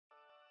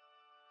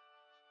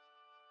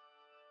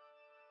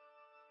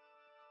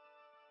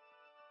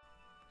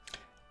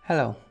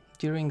Hello.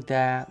 During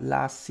the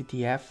last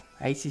CTF,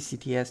 ASIS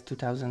CTF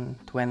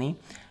 2020,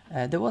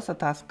 there was a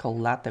task called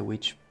latte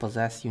which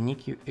possessed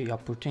unique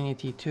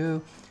opportunity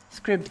to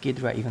script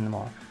Ghidra even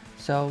more.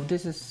 So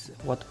this is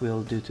what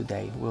we'll do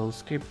today. We'll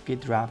script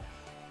Ghidra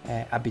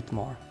a bit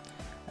more.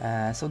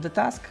 So the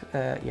task,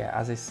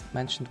 as I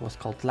mentioned, was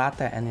called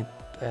latte, and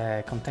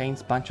it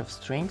contains a bunch of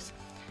strings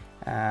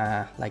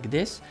like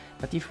this.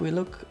 But if we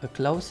look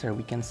closer,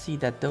 we can see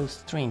that those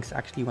strings,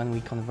 actually when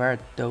we convert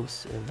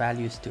those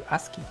values to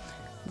ASCII,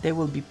 they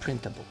will be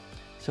printable.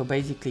 So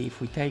basically,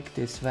 if we take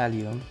this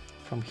value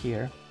from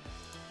here,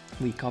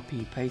 we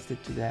copy paste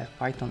it to the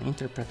Python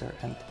interpreter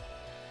and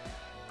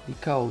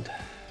decode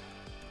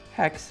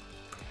hex,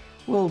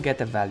 we'll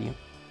get a value,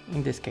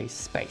 in this case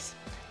space.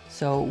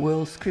 So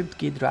we'll script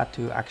Ghidra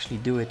to actually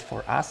do it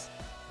for us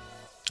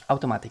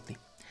automatically.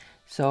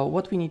 So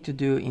what we need to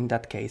do in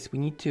that case, we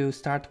need to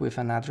start with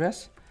an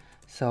address.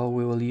 So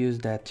we will use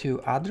the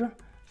toAddr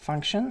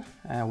function,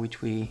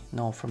 which we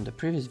know from the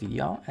previous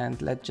video, and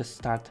let's just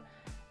start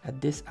at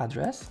this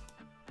address.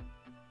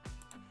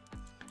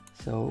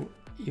 So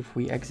if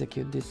we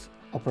execute this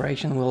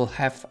operation, we'll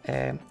have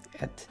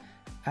at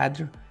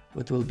addr,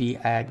 it will be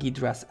a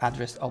Ghidra's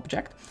address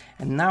object,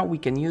 and now we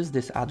can use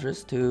this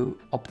address to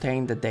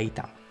obtain the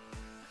data.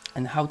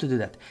 And how to do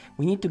that?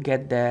 We need to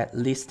get the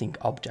listing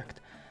object.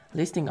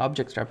 Listing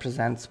object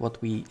represents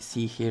what we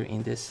see here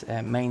in this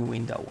main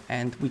window,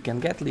 and we can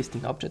get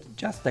listing object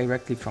just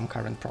directly from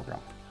current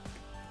program.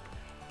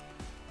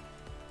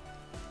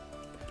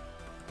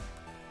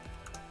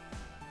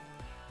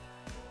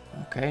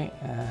 Okay,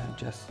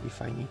 just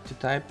if I need to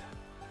type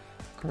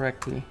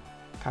correctly,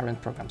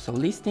 current program. So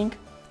listing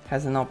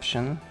has an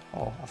option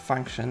or a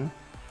function,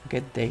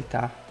 get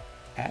data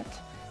at,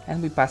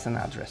 and we pass an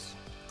address.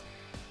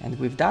 And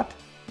with that,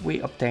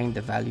 we obtain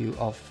the value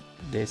of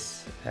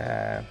this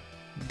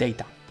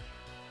data.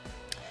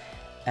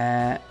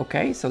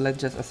 Okay, so let's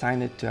just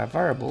assign it to a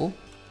variable.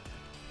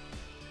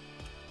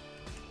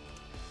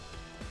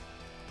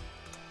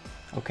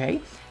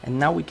 Okay, and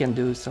now we can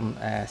do some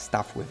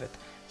stuff with it.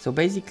 So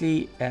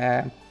basically,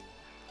 the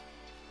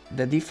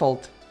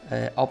default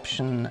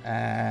option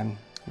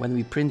when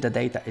we print the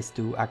data is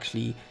to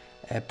actually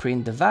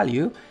print the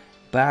value,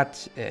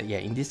 but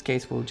in this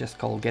case we'll just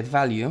call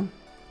getValue,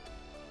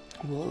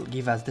 will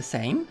give us the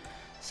same.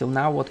 So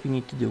now what we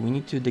need to do, we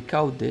need to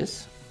decode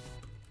this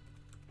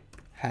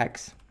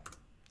hex,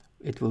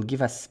 it will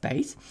give us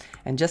space,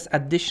 and just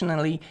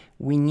additionally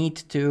we need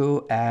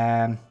to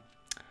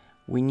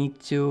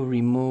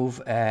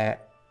remove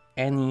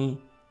any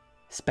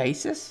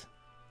spaces,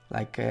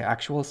 like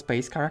actual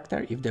space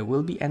character, if there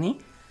will be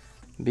any,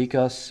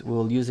 because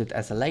we'll use it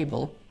as a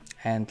label,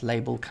 and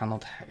label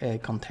cannot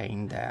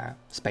contain the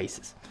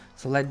spaces.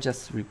 So let's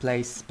just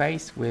replace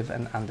space with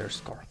an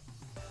underscore.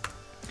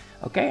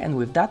 Okay, and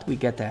with that we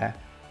get a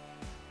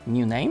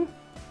new name.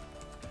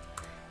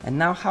 And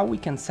now how we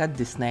can set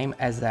this name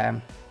as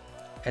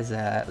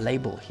a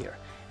label here,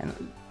 and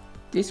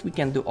this we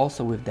can do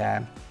also with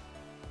the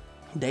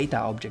data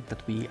object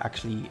that we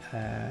actually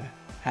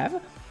have,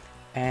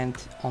 and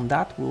on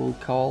that we'll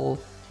call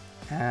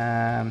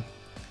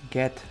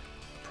get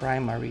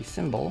primary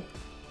symbol,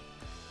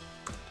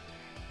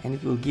 and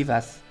it will give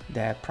us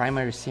the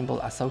primary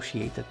symbol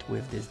associated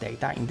with this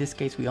data. In this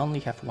case we only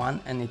have one,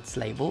 and it's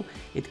label.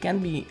 It can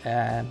be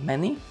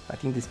many,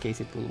 but in this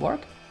case it will work.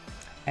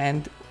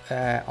 And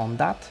on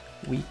that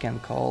we can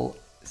call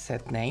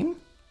setName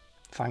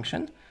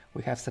function.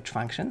 We have such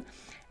function,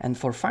 and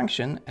for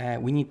function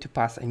we need to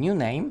pass a new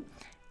name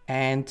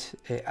and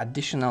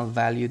additional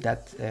value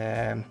that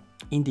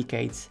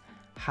indicates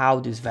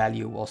how this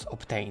value was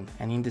obtained.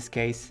 And in this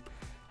case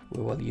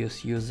we will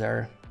use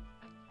user,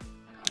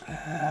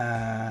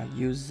 I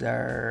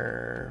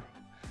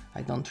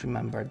don't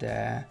remember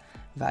the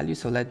value,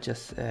 so let's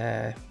just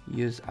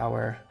use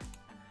our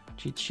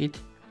cheat sheet,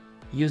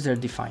 user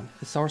defined,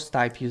 the source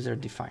type user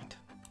defined.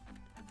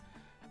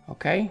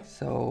 Okay,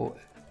 so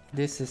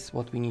this is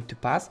what we need to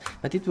pass,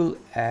 but it will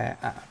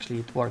actually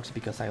it works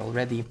because I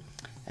already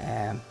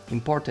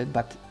imported,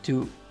 but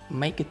to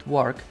make it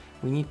work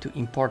we need to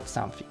import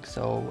something.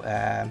 So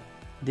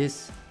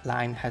this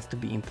line has to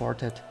be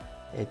imported.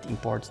 It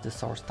imports the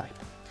source type.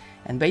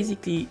 And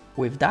basically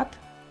with that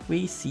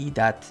we see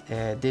that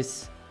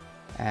this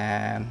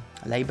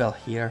label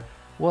here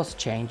was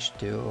changed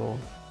to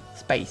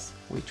space,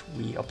 which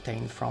we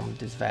obtained from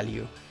this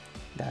value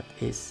that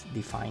is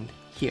defined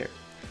here.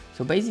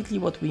 So basically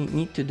what we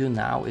need to do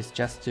now is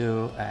just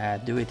to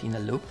do it in a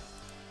loop.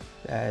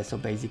 So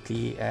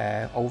basically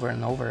over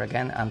and over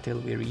again until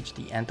we reach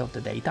the end of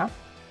the data.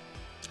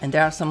 And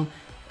there are some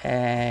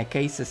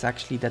cases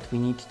actually that we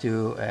need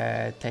to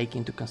take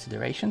into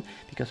consideration,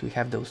 because we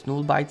have those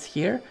null bytes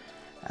here.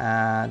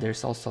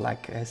 There's also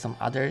like some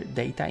other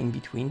data in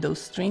between those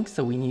strings,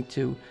 so we need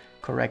to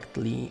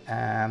correctly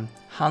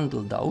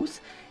handle those,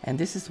 and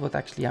this is what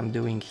actually I'm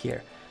doing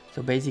here.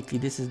 So basically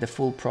this is the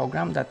full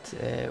program that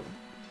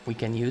we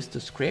can use to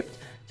script.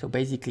 So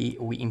basically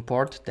we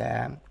import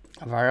the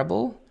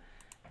variable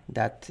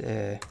that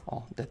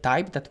or the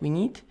type that we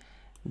need,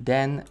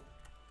 Then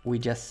we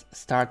just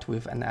start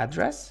with an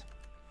address.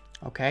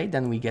 Okay,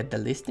 then we get the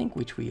listing,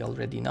 which we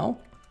already know.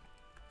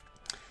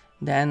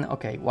 Then,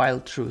 okay, while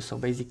true. So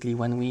basically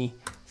when we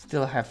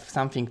still have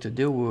something to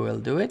do, we will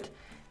do it.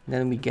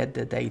 Then we get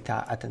the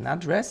data at an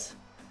address.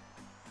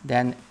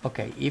 Then,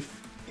 okay,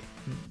 if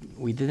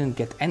we didn't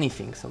get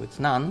anything, so it's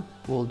none,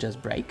 we'll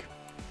just break.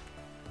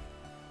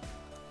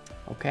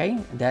 Okay,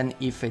 then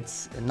if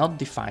it's not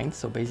defined,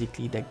 so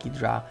basically the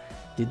Ghidra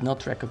did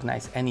not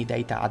recognize any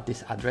data at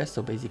this address,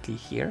 so basically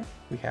here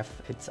we have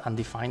its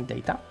undefined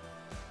data.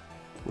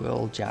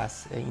 We'll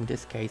just, in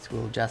this case,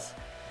 we'll just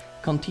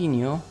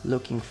continue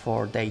looking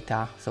for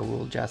data, so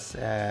we'll just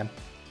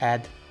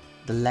add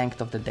the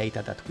length of the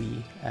data that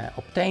we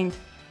obtained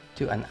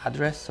to an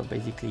address, so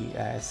basically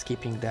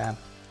skipping the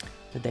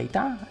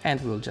data,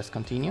 and we'll just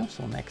continue,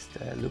 so next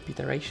loop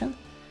iteration.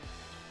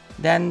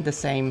 Then the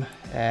same,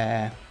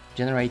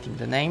 generating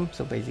the name,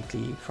 so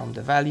basically from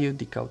the value,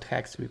 decode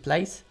hex,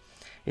 replace.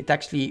 It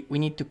actually, we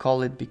need to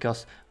call it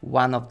because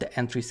one of the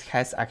entries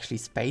has actually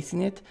space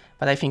in it,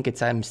 but I think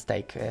it's a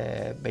mistake.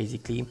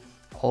 Basically,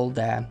 all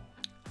the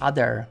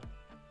other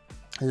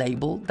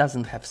label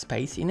doesn't have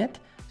space in it,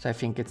 so I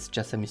think it's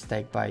just a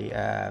mistake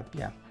by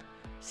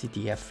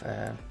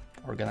CTF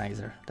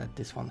organizer that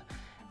this one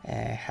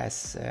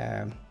has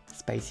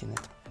space in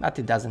it, but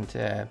it doesn't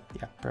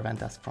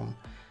prevent us from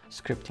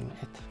scripting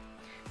it.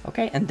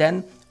 Okay, and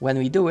then when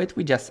we do it,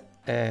 we just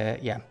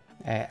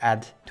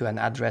add to an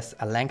address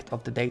a length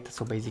of the data,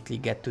 so basically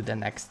get to the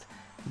next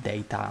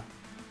data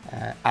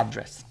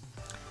address.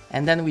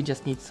 And then we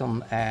just need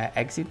some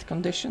exit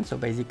condition, so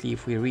basically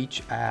if we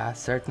reach a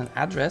certain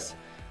address,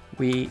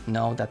 we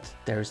know that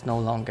there's no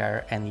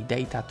longer any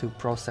data to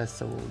process,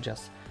 so we'll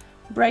just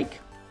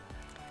break.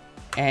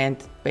 And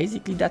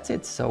basically that's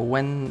it. So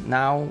when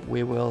now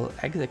we will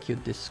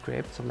execute this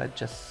script, so let's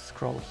just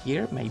scroll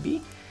here,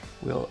 maybe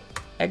we'll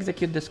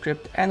execute the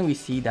script, and we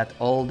see that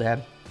all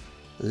the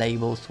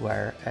labels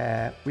were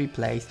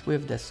replaced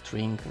with the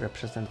string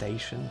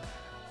representation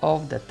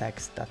of the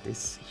text that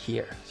is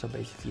here. So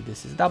basically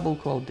this is double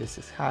quote, this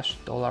is hash,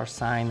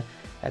 $,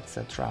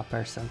 etc.,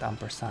 %,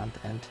 ampersand,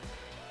 and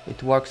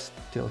it works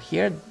till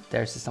here.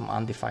 There's some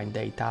undefined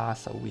data,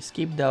 so we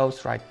skip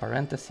those, write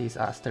parentheses,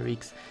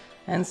 asterisk,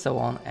 and so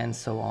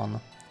on,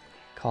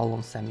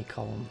 colon,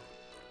 semicolon.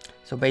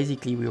 So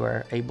basically we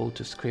were able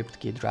to script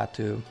Ghidra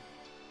to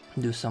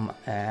do some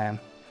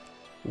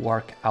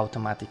work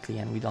automatically,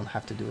 and we don't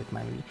have to do it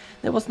manually.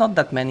 There was not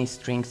that many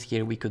strings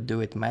here, we could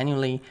do it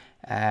manually,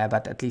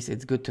 but at least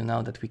it's good to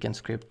know that we can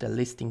script the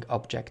listing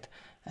object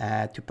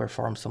to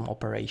perform some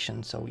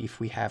operation. So if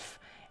we have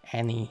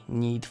any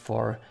need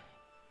for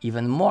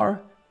even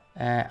more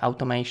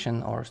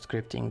automation or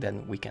scripting,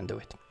 then we can do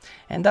it.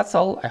 And that's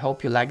all. I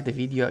hope you liked the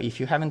video. If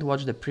you haven't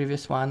watched the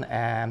previous one,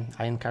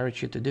 I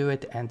encourage you to do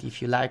it, and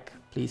if you like,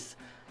 please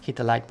hit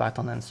the like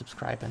button and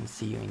subscribe, and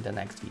see you in the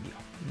next video.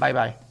 Bye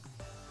bye.